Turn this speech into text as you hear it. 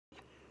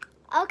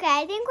Okay,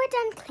 I think we're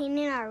done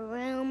cleaning our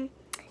room.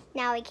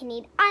 Now we can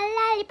eat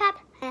our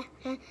lollipop.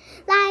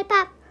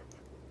 Lollipop.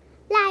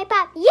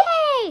 Lollipop.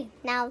 Yay!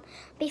 Now,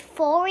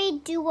 before we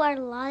do our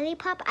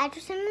lollipop, I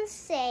just want to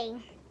say,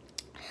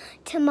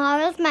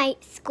 tomorrow's my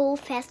school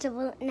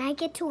festival, and I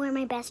get to wear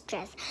my best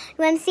dress.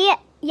 You want to see it?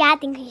 Yeah, I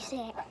think you see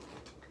it.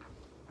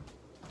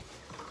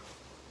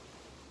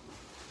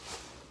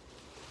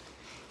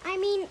 I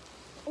mean,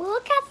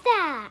 look at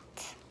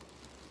that.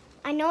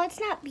 I know it's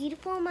not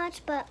beautiful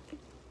much, but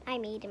I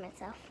made it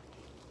myself.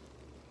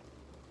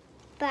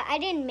 But I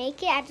didn't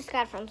make it, I just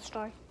got it from the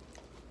store.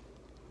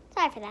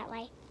 Sorry for that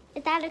light.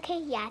 Is that okay?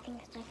 Yeah, I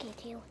think it's okay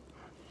too.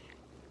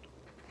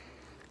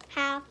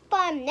 Have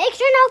fun. Make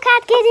sure no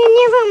cats get in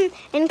your room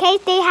in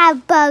case they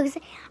have bugs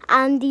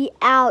on the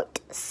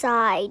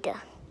outside.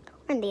 Or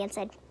on the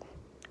inside.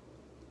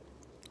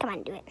 Come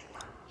on, do it.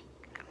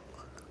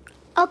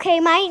 Okay,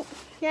 my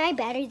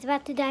battery's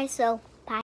about to die, so